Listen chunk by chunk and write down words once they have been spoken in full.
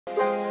Today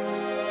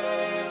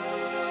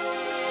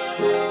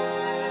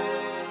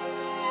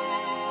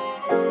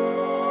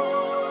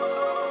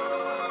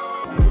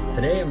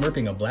I'm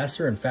ripping a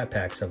blaster and fat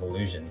packs of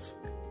illusions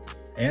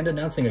and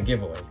announcing a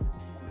giveaway.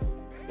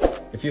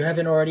 If you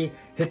haven't already,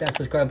 hit that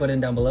subscribe button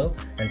down below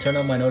and turn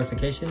on my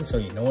notifications so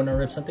you know when I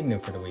rip something new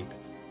for the week.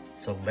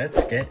 So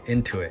let's get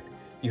into it.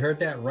 You heard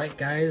that right,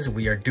 guys.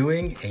 We are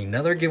doing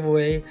another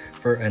giveaway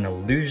for an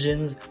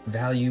Illusions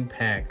value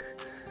pack.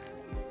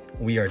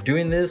 We are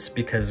doing this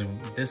because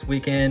this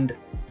weekend,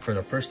 for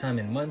the first time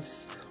in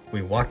months,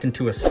 we walked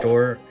into a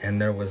store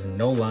and there was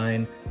no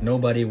line,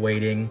 nobody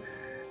waiting.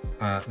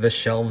 The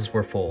shelves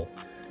were full.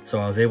 So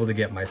I was able to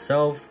get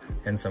myself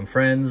and some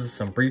friends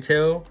some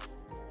retail.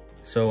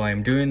 So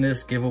I'm doing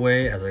this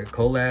giveaway as a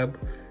collab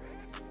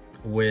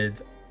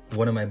with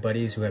one of my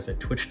buddies who has a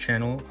Twitch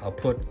channel. I'll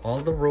put all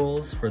the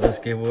rules for this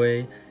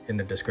giveaway in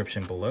the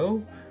description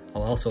below.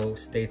 I'll also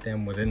state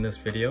them within this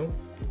video.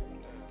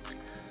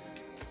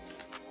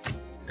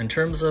 In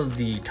terms of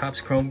the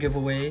Topps Chrome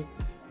giveaway,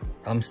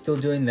 I'm still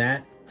doing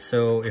that.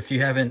 So if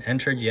you haven't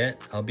entered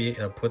yet, I'll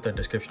put the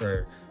description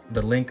or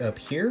the link up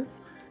here,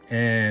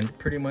 and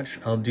pretty much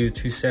I'll do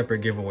 2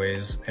 separate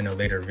giveaways in a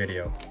later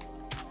video.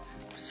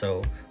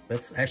 So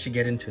let's actually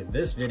get into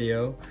this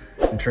video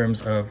in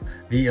terms of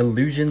the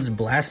Illusions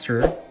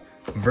Blaster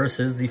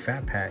versus the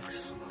Fat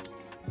Packs.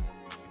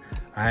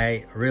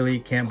 I really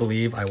can't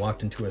believe I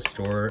walked into a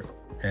store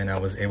and I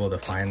was able to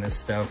find this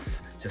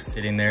stuff just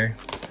sitting there.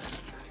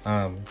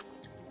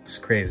 It's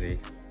crazy.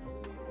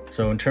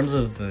 So in terms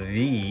of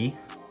the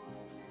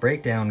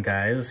breakdown,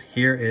 guys,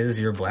 here is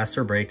your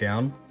blaster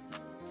breakdown.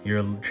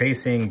 You're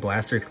chasing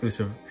blaster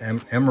exclusive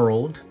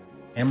emerald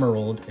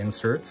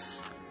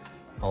inserts,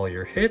 all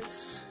your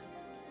hits,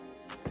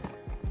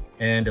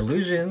 and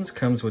Illusions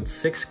comes with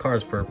 6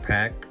 cards per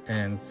pack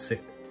and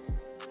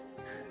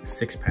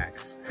 6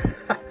 packs.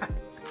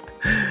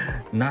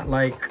 Not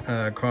like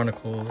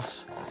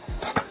Chronicles.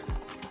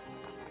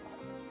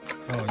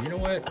 Oh, you know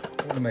what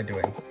am I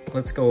doing?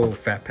 Let's go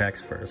Fat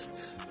Packs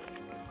first.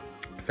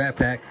 Fat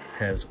Pack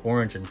has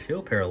orange and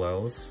teal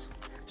parallels,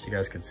 as you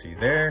guys can see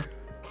there.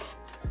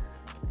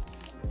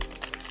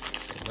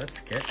 So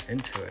let's get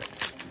into it.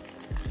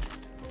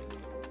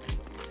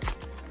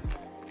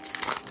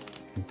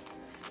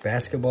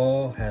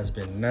 Basketball has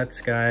been nuts,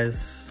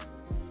 guys.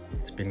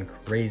 It's been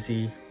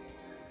crazy.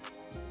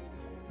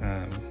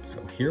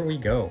 So here we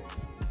go.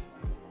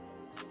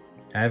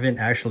 I haven't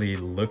actually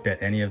looked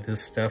at any of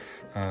this stuff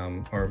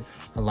or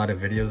a lot of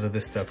videos of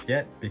this stuff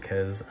yet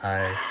because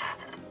I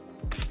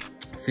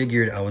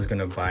figured I was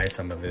gonna buy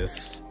some of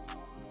this.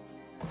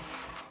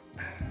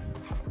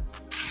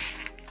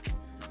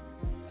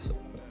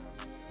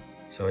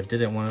 So I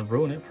didn't want to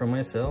ruin it for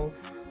myself.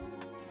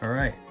 All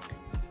right,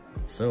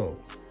 so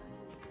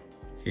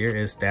here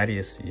is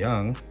Thaddeus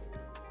Young.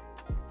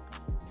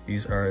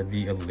 These are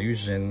the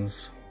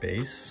Illusions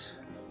base.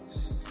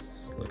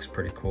 Looks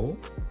pretty cool.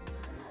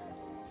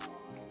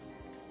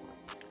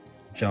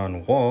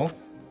 John Wall.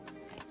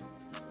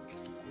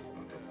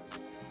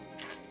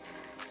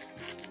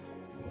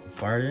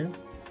 Barden.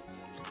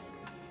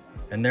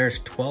 And there's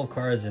 12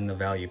 cards in the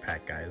value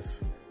pack,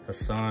 guys.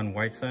 Hassan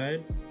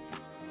Whiteside.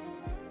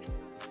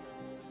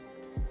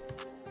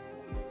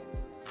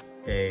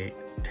 A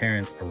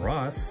Terrence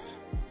Ross.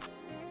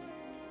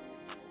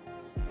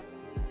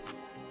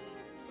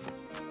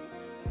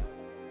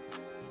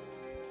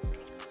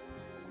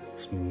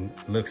 This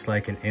looks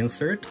like an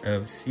insert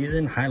of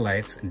season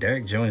highlights,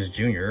 Derek Jones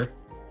Jr.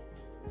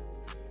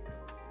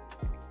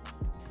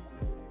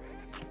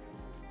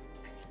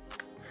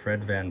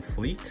 Fred Van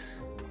Fleet.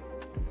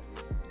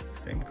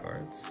 Same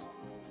cards.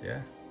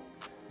 Yeah.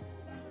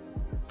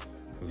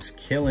 Who's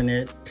killing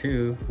it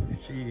too.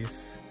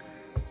 Jeez.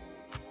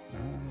 I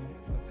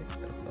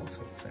think that's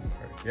also the same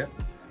card.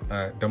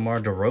 Yep. DeMar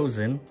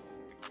DeRozan.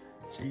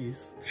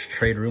 Jeez. There's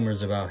trade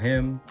rumors about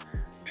him.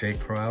 Jake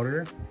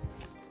Crowder.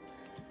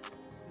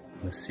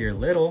 Nasir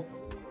Little.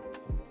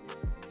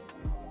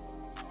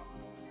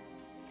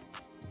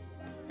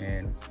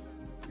 And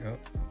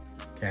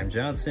Cam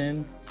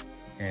Johnson.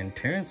 And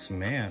Terrence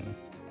Mann.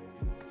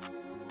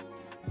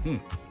 He's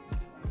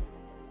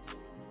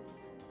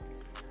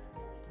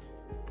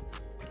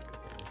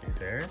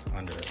there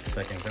on the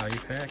second value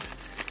pack.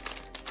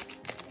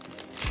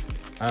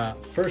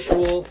 First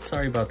rule,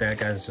 sorry about that,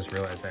 guys, just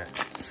realized that.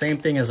 Same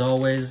thing as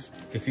always,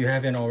 if you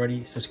haven't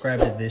already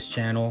subscribed to this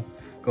channel,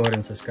 go ahead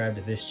and subscribe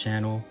to this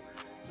channel.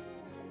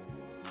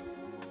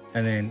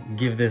 And then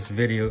give this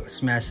video,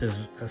 smash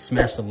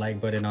the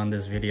like button on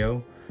this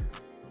video.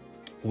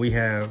 We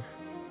have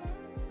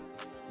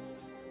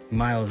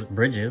Miles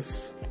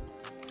Bridges,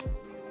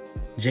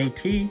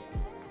 JT,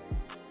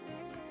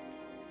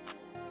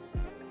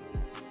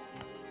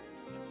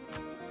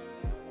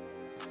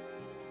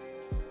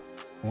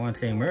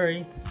 Monte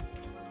Murray.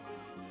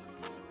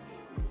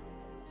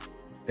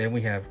 Then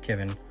we have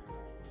Kevin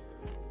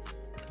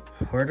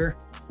Huerter,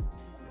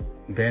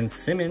 Ben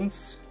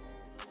Simmons.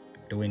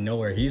 Do we know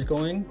where he's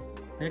going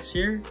next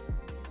year?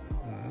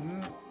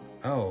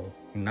 Oh,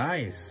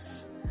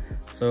 nice.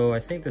 So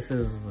I think this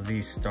is the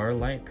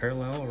Starlight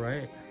parallel,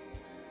 right?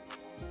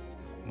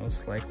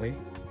 Most likely.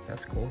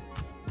 That's cool.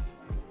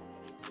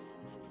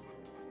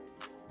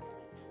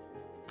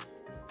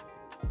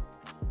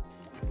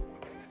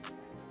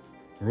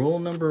 Rule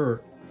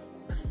number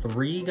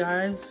 3,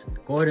 guys.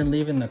 Go ahead and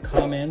leave in the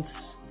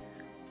comments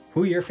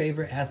who your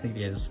favorite athlete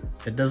is.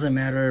 It doesn't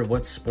matter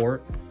what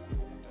sport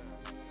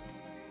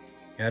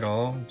at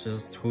all,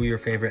 just who your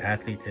favorite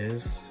athlete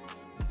is.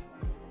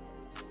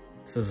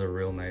 This is a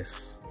real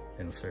nice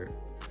insert.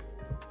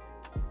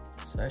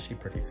 It's actually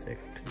pretty thick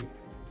too.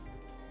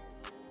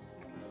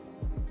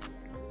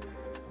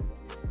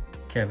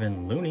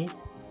 Kevin Looney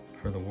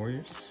for the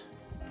Warriors.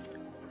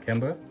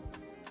 Kemba.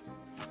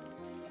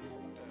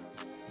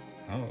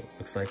 Oh,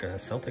 looks like a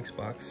Celtics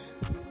box.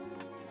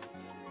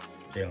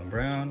 Jaylen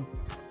Brown.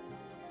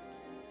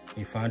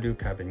 Mfiondu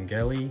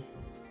Kabengele.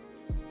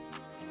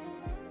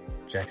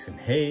 Jackson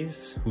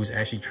Hayes, who's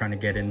actually trying to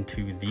get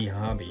into the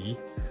hobby.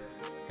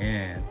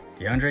 And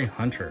DeAndre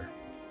Hunter.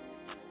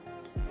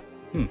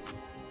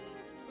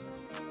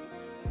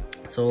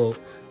 So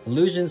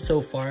Illusions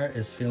so far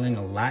is feeling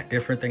a lot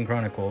different than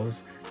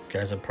Chronicles. You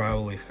guys have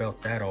probably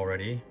felt that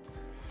already.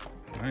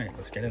 All right,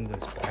 let's get into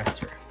this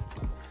blaster.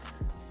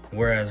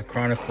 Whereas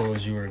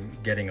Chronicles, you were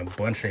getting a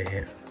bunch of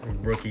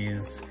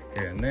rookies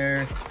here and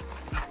there.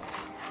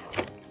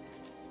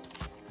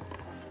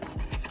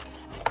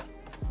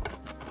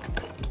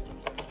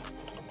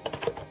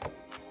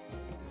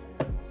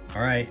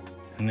 All right,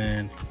 and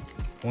then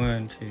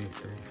 1, 2,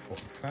 3, 4,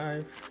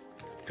 5.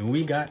 Do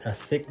we got a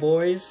thick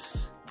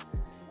boys?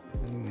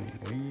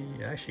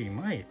 We actually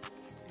might.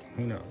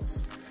 Who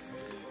knows?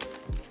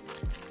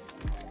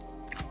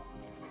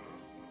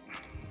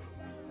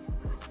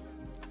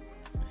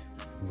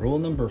 Rule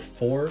number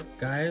 4,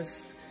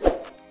 guys.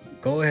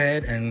 Go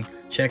ahead and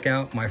check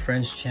out my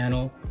friend's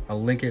channel.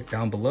 I'll link it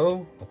down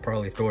below. I'll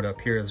probably throw it up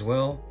here as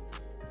well.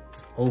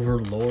 It's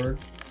Overlord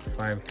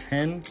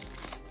 510.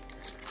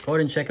 Go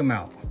ahead and check him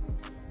out.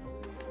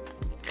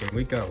 Here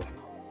we go.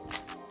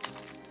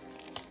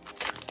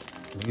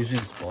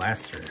 Illusions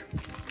Blaster.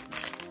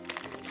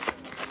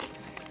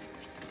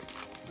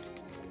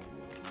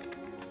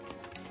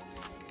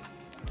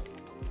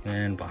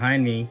 And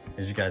behind me,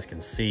 as you guys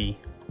can see,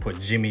 put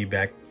Jimmy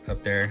back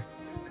up there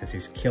because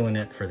he's killing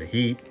it for the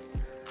Heat.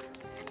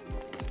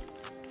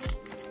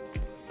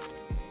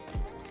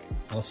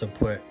 Also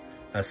put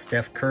a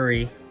Steph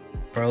Curry,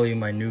 probably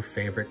my new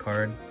favorite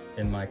card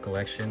in my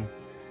collection.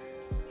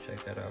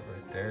 Check that out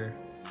right there.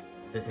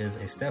 It is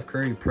a Steph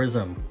Curry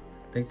Prism.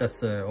 I think that's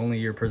the only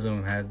year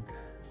Prism had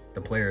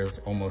the players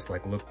almost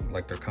like look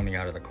like they're coming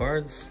out of the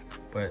cards,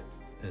 but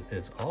it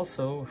is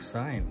also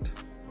signed.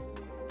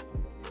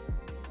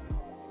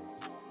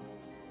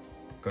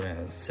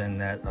 Gonna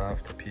send that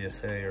off to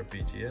PSA or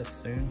BGS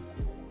soon.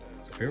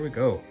 So here we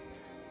go.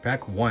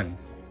 Pack 1,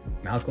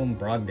 Malcolm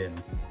Brogdon.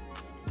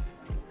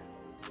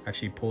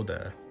 Actually pulled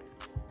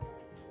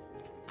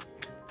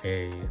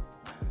an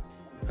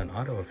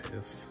auto of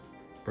his,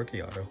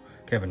 rookie auto.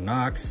 Kevin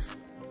Knox,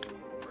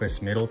 Chris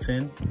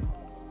Middleton,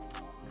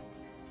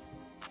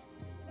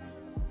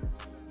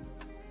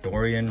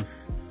 Dorian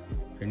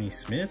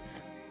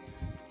Finney-Smith,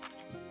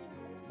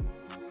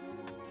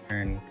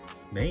 Aaron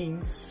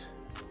Baines,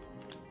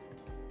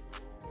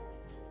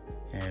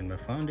 and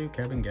Mfiondu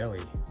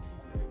Kabengele.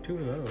 2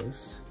 of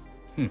those.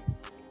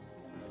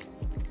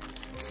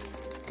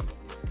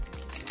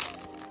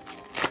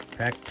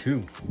 Pack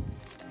 2.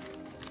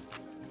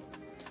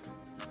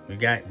 We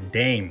got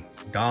Dame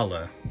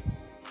Dollar.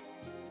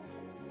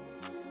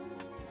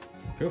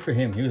 Good for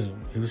him.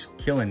 He was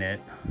killing it.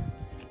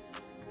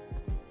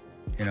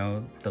 You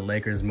know, the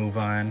Lakers move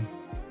on.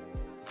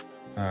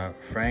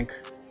 Frank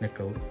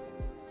Nickel.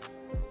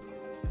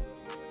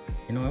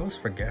 You know, I always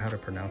forget how to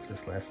pronounce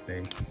his last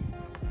name.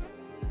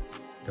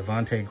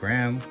 Devontae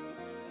Graham.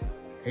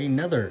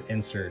 Another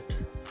insert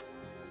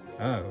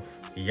of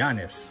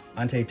Giannis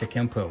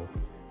Antetokounmpo,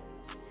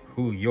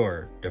 who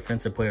your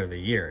Defensive Player of the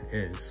Year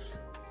is,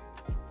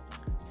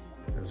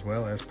 as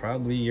well as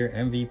probably your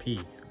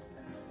MVP.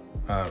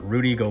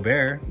 Rudy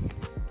Gobert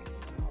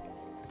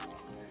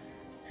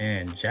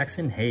and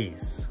Jackson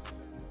Hayes.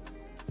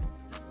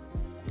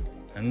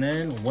 And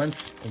then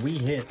once we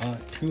hit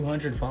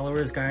 200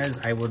 followers, guys,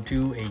 I will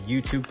do a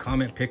YouTube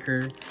comment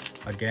picker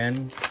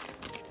again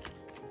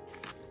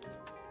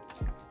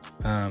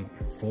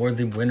for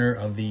the winner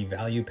of the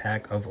value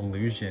pack of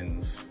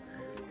Illusions.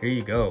 Here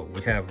you go.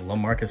 We have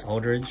LaMarcus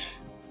Aldridge,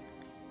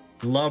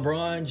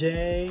 LeBron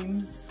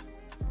James,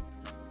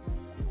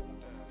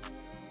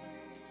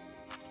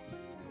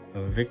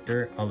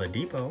 Victor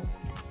Oladipo.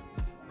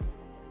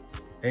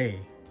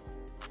 Hey,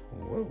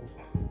 whoa.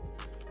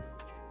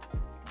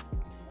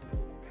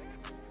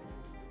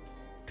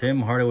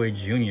 Tim Hardaway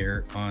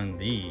Jr. on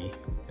the,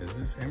 is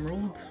this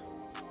Emerald?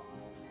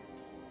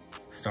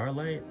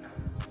 Starlight?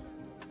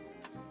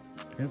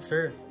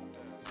 Insert?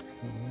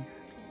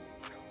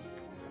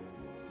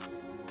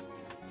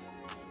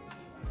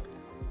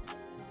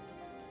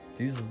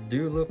 These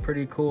do look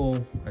pretty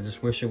cool. I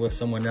just wish it was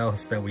someone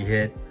else that we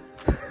hit.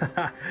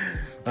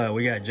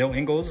 We got Joe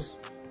Ingles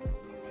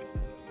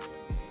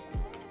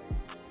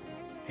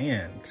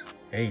and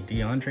a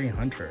DeAndre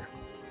Hunter.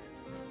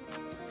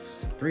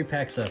 It's 3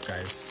 packs up,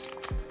 guys.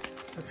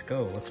 Let's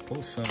go. Let's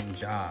pull some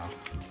Ja.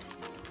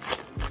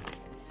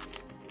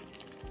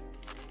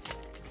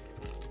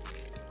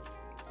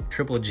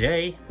 Triple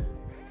J.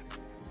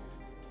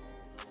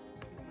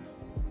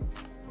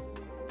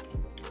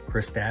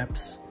 Chris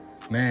Stapps.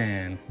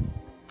 Man,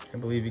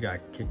 can't believe he got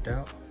kicked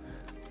out.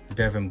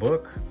 Devin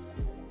Book.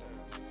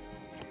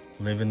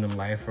 Living the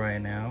life right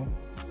now.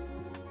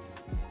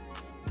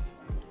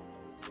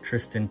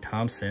 Tristan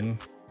Thompson.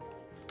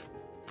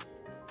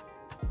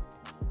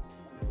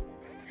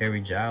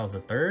 Harry Giles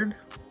III.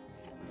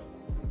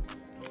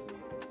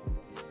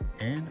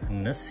 And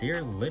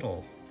Nasir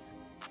Little.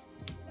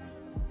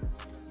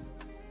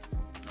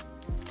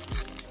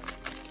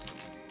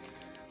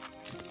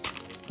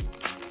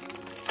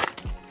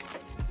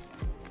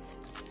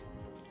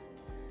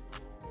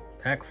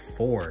 Pack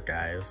 4,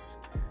 guys.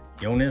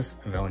 Jonas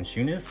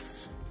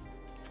Valanciunas,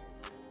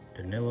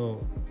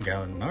 Danilo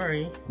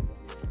Gallinari,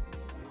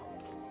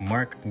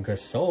 Marc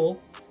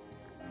Gasol.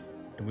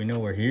 Do we know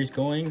where he's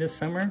going this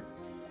summer?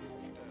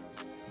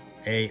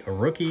 A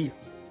rookie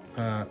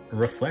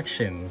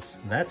reflections.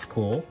 That's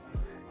cool.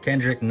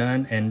 Kendrick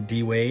Nunn and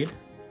D Wade.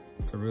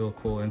 It's a real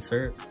cool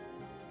insert.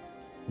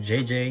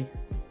 JJ.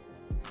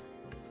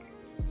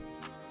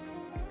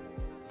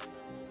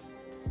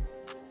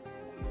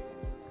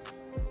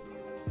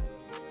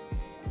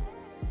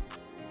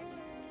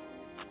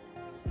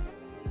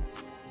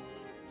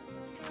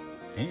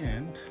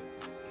 And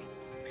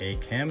a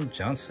Cam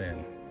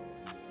Johnson.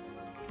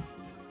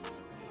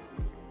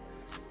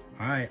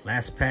 All right,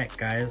 last pack,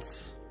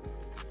 guys.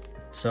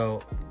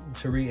 So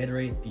to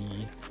reiterate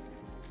the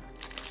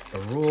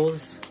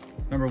rules,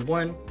 number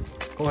 1,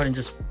 go ahead and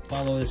just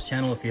follow this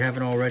channel if you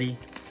haven't already.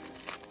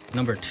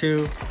 Number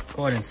 2,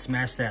 go ahead and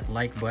smash that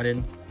like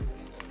button.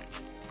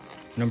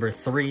 Number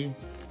 3,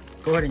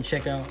 go ahead and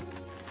check out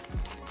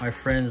my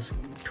friend's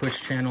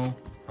Twitch channel.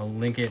 I'll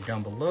link it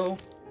down below.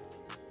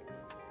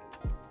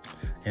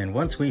 And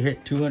once we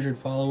hit 200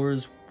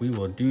 followers, we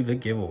will do the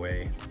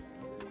giveaway.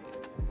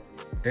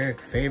 Derek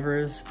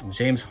Favors,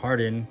 James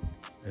Harden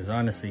is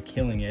honestly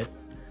killing it.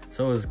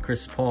 So is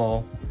Chris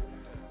Paul.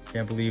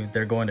 Can't believe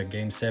they're going to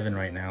Game 7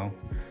 right now.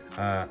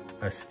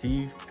 A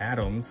Steve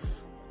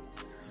Adams.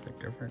 Is this a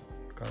different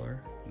color?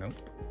 Nope.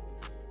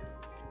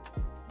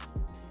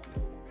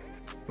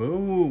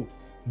 Boo!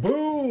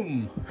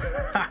 Boom!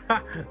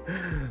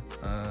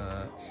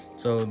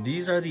 So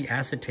these are the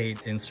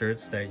acetate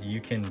inserts that you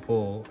can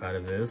pull out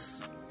of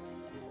this,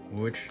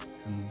 which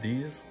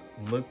these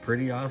look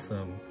pretty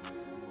awesome.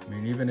 I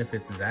mean, even if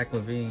it's Zach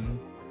LaVine,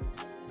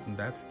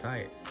 that's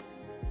tight.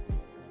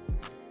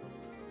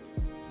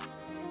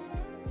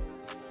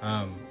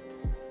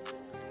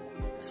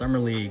 Summer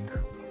League,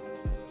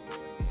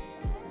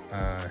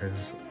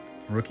 his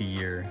rookie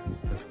year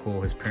is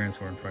cool. His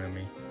parents were in front of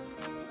me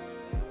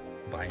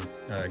buying,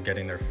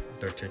 getting their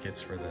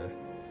tickets for the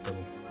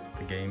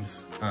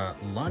games.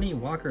 Lonnie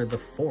Walker the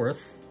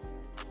 4th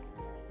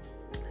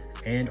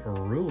and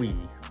Rui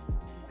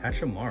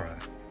Hachimura.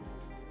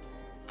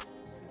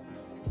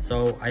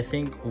 So I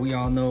think we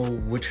all know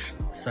which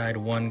side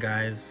won,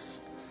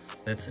 guys.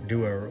 Let's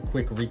do a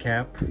quick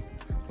recap.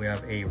 We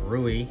have a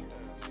Rui,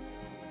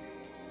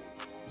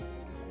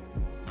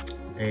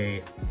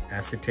 a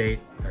acetate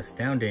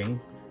astounding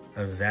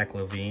of Zach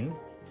LaVine,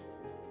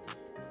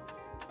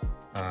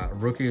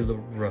 rookie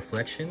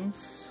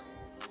reflections,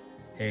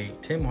 a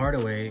Tim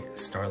Hardaway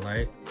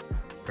Starlight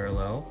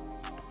parallel,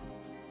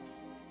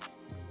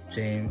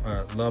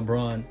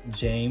 LeBron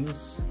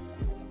James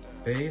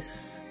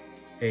base,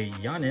 a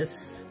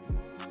Giannis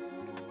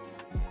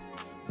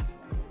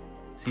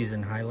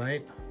season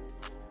highlight,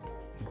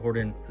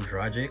 Gordon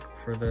Dragic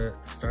for the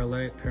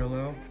Starlight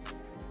parallel,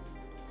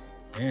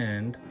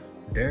 and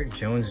Derek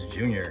Jones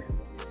Jr.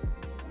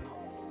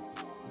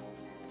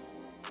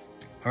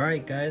 All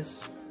right,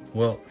 guys.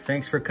 Well,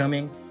 thanks for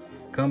coming.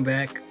 Come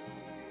back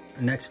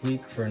next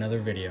week for another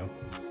video.